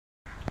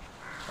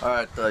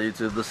Alright,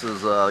 YouTube, this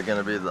is going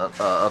to be the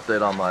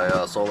update on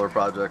my solar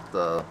project.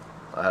 I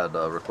had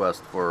a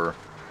request for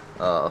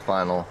a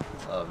final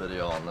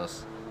video on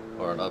this,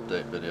 or an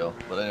update video.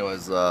 But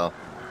anyways, the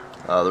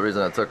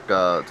reason it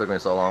took me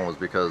so long was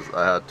because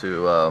I had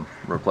to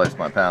replace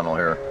my panel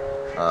here.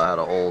 I had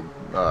an old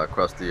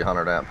crusty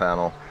 100 amp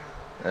panel,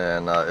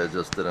 and it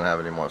just didn't have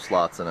any more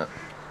slots in it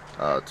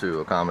to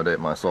accommodate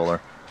my solar.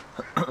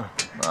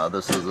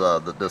 This is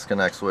the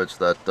disconnect switch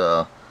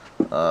that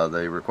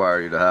they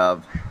require you to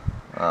have.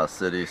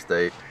 City,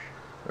 state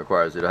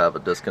requires you to have a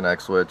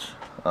disconnect switch.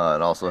 It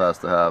also has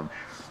to have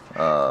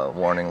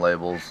warning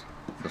labels,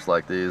 just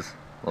like these.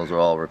 Those are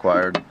all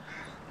required.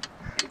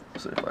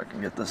 Let's see if I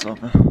can get this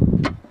open.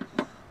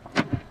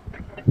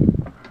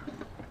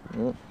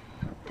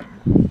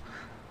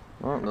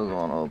 Oh, it doesn't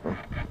want to open.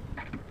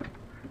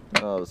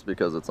 Oh, it's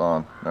because it's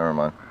on. Never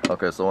mind.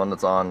 Okay, so when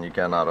it's on, you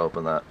cannot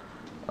open that.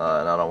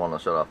 And I don't want to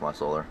shut off my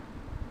solar.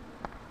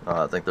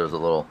 I think there's a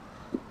little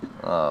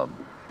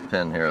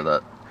pin here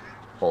that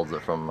holds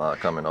it from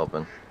coming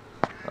open.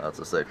 That's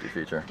a safety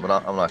feature, but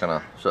I'm not going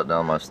to shut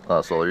down my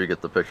solar. You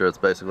get the picture. It's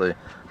basically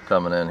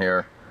coming in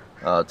here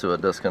to a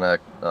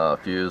disconnect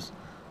fuse.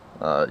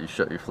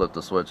 You flip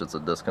the switch, it's a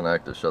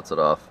disconnect, it shuts it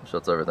off,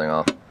 shuts everything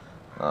off,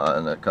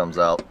 and it comes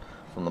out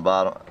from the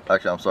bottom.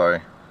 Actually, I'm sorry,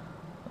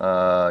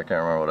 I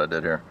can't remember what I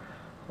did here.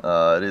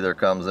 It either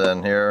comes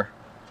in here,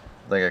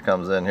 I think it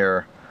comes in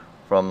here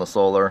from the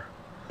solar,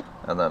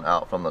 and then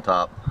out from the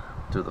top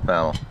to the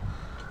panel.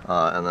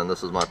 And then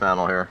this is my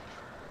panel here.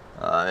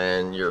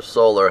 And your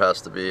solar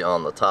has to be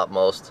on the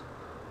topmost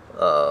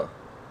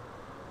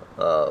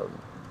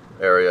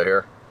area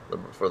here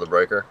for the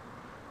breaker.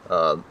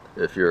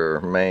 If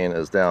your main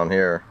is down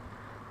here,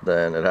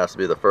 then it has to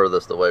be the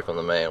furthest away from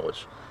the main,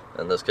 which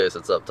in this case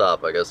it's up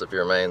top. I guess if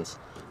your main's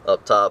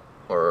up top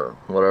or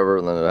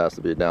whatever, then it has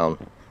to be down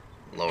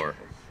lower.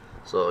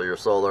 So your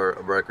solar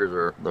breakers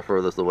are the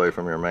furthest away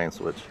from your main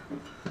switch.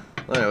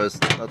 Anyways,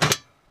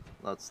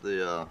 that's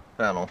the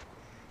panel.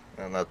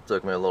 And that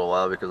took me a little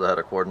while because I had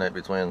to coordinate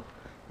between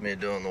me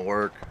doing the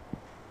work,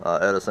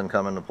 Edison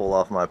coming to pull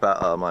off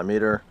my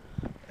meter,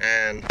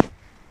 and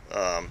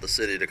the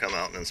city to come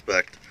out and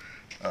inspect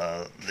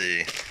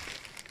the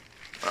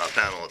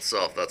panel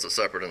itself. That's a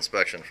separate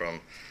inspection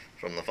from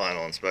the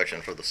final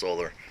inspection for the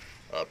solar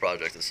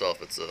project itself.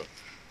 It's an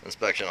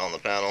inspection on the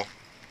panel,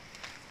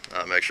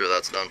 make sure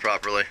that's done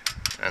properly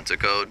and to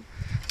code,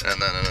 and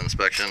then an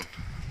inspection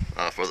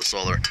for the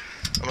solar.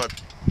 I'm going to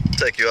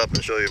take you up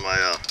and show you my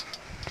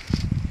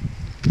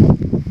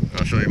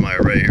I'll show you my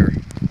array here.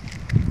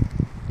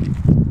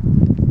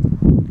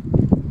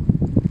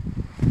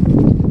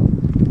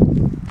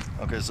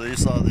 Okay, so you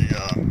saw the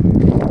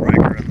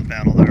breaker in the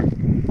panel there.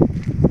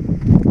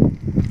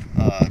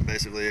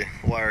 Basically,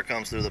 wire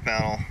comes through the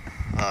panel,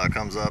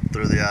 comes up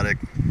through the attic,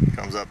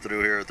 comes up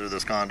through here, through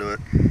this conduit.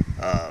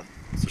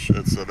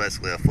 It's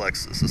basically a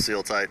flex, it's a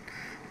seal tight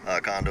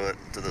conduit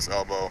to this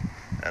elbow,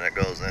 and it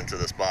goes into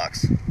this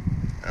box.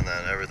 And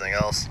then everything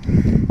else,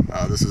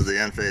 this is the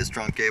N-phase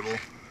trunk cable.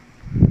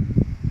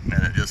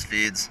 And it just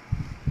feeds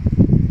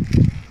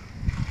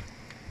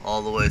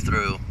all the way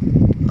through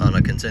on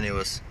a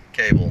continuous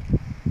cable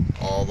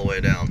all the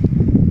way down.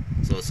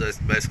 So it's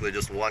basically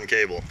just one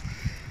cable.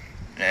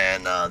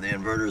 And the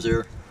inverter's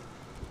here,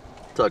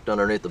 tucked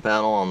underneath the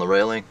panel on the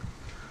railing,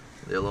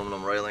 the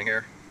aluminum railing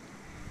here.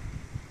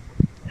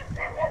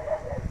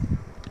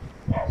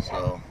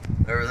 So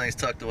everything's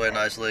tucked away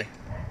nicely.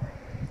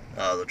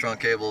 The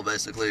trunk cable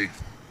basically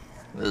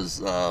is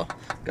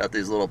got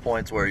these little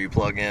points where you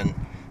plug in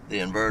the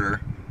inverter,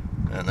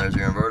 and there's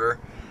your inverter,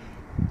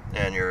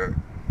 and your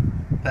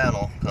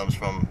panel comes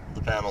from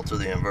the panel to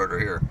the inverter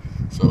here.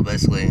 So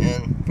basically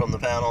in from the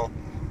panel,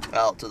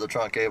 out to the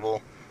trunk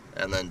cable,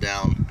 and then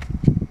down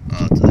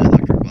to the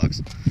electric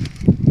box.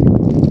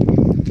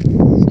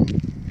 So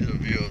get a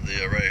view of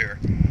the array here.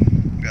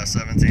 We've got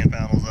 17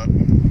 panels up,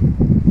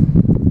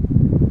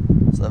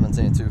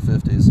 17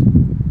 250s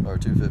or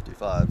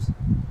 255s.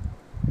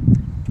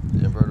 The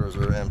inverters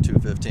are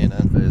M215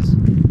 N-phase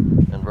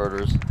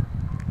inverters.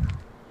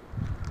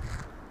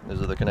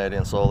 These are the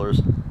Canadian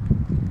Solars.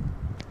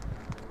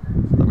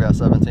 I've got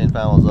 17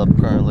 panels up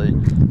currently,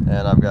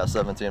 and I've got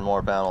 17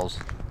 more panels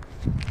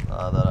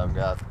that I've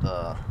got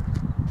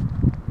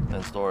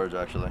in storage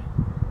actually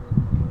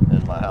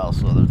in my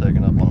house, so they're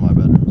taking up one of my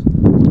bedrooms.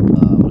 I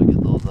want to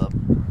get those up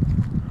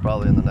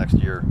probably in the next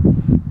year.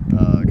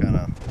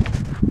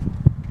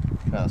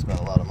 Kind of spent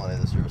a lot of money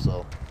this year,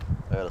 so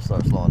I got to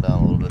start slowing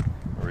down a little bit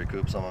and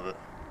recoup some of it.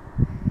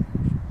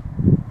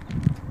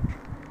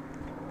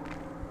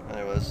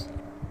 Anyways,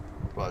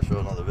 probably show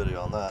another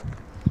video on that.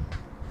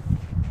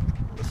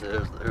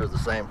 Here's the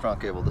same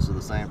trunk cable. This is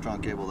the same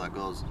trunk cable that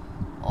goes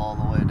all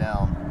the way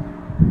down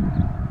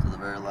to the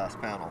very last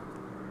panel.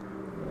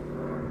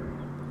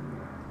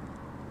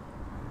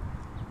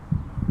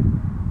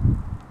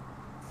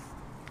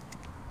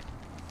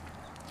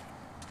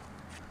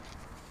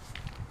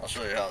 I'll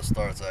show you how it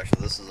starts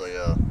actually. This is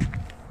I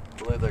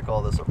believe they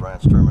call this a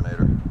branch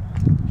terminator.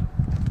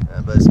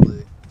 And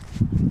basically,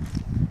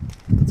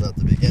 it's at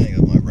the beginning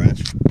of my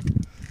branch,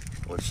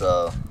 which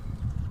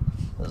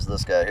is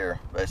this guy here.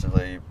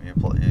 Basically, you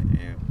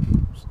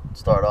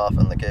start off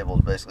and the cable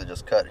is basically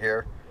just cut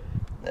here,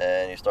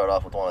 and you start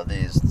off with one of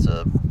these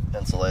to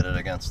insulate it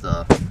against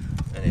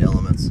any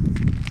elements.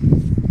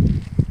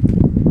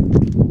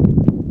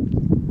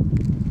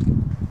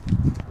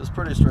 It's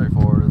pretty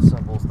straightforward. It's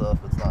simple stuff.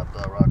 It's not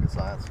rocket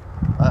science.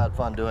 I had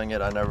fun doing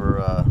it. I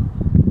never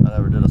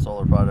did a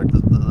solar project.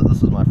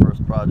 This is my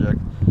first project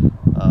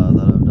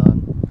that I've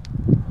done,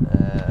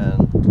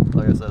 and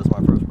like I said, it's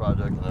my first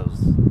project, and it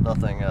was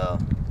nothing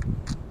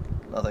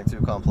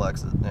too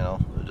complex.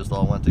 It just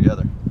all went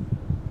together.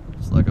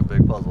 It's like a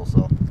big puzzle.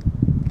 So,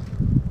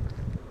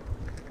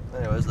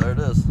 anyways, there it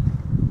is.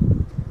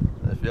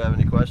 If you have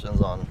any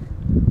questions on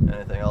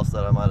anything else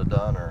that I might have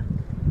done or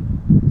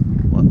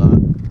whatnot,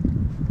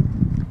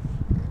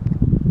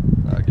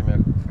 give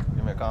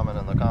me a comment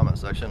in the comment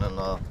section, and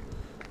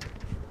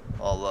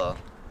I'll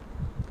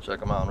check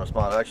them out and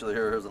respond. Actually,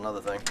 here's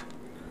another thing.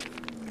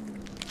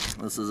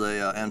 This is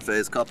a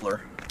N-phase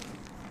coupler.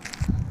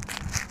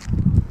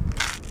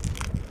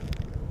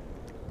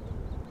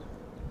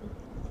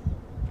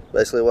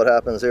 Basically, what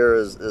happens here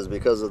is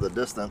because of the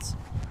distance,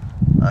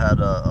 I had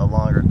a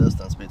longer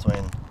distance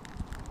between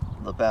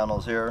the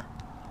panels here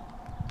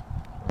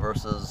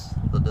versus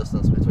the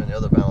distance between the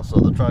other panels. So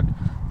the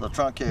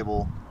trunk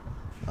cable,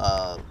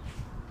 I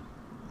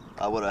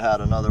would have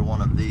had another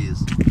one of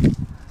these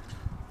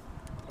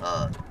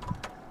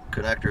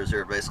connectors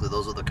here. Basically,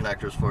 those are the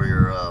connectors for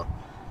your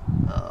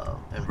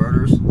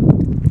inverters.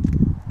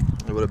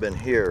 It would have been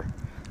here.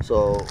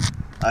 So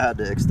I had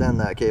to extend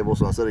that cable,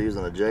 so instead of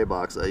using a J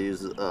box, I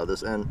used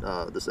this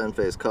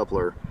N-phase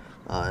coupler,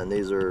 and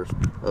these are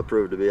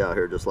approved to be out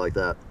here just like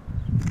that.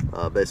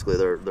 Basically,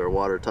 they're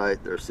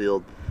watertight, they're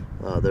sealed.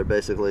 They're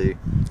basically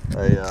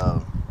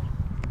a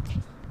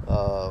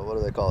what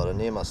do they call it? A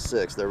NEMA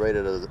 6. They're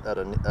rated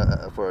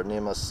for a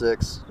NEMA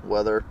 6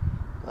 weather.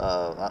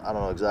 I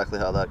don't know exactly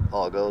how that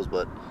all goes,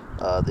 but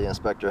the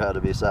inspector had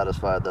to be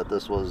satisfied that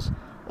this was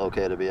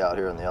okay to be out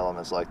here in the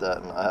elements like that,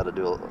 and I had to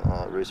do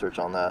research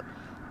on that.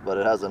 But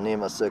it has a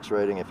NEMA 6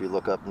 rating. If you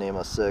look up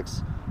NEMA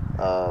 6,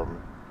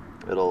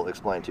 it'll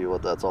explain to you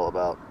what that's all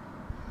about.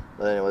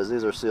 But anyways,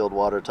 these are sealed,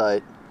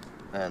 watertight,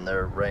 and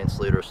they're rain,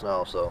 sleet, or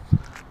snow, so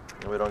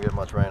we don't get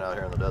much rain out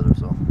here in the desert.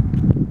 So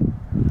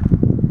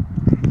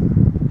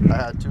I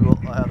had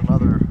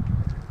another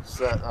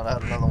set, and I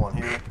had another one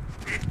here,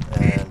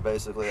 and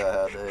basically I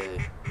had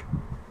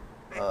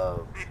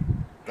a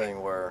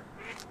thing where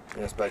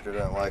the inspector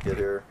didn't like it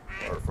here,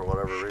 or for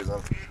whatever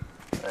reason,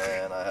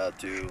 and I had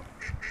to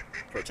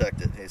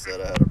protect it. He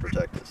said I had to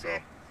protect it, so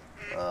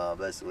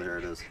basically here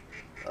it is.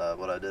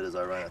 What I did is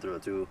I ran it through a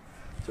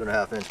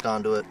 2.5 inch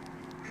conduit,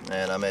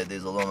 and I made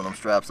these aluminum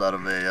straps out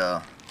of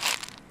I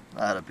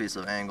had a piece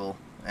of angle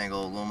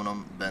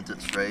aluminum, bent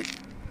it straight,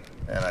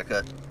 and I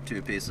cut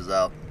 2 pieces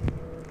out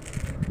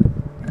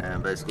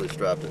and basically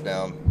strapped it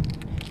down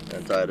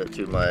and tied it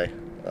to my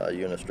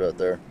unistrut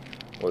there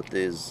with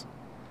these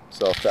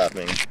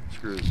self-tapping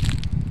screws,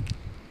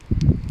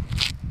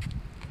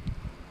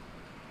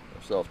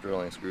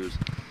 self-drilling screws.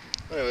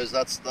 Anyways,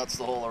 that's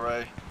the whole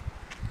array.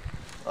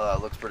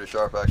 It looks pretty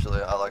sharp,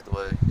 actually. I like the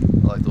way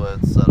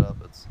it's set up.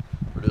 It's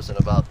producing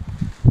about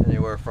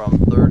anywhere from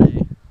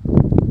 30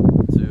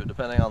 to,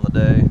 depending on the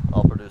day,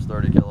 I'll produce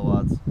 30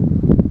 kilowatts,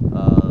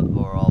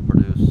 or I've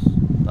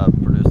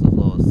produced as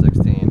low as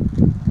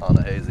 16 on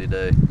a hazy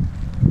day.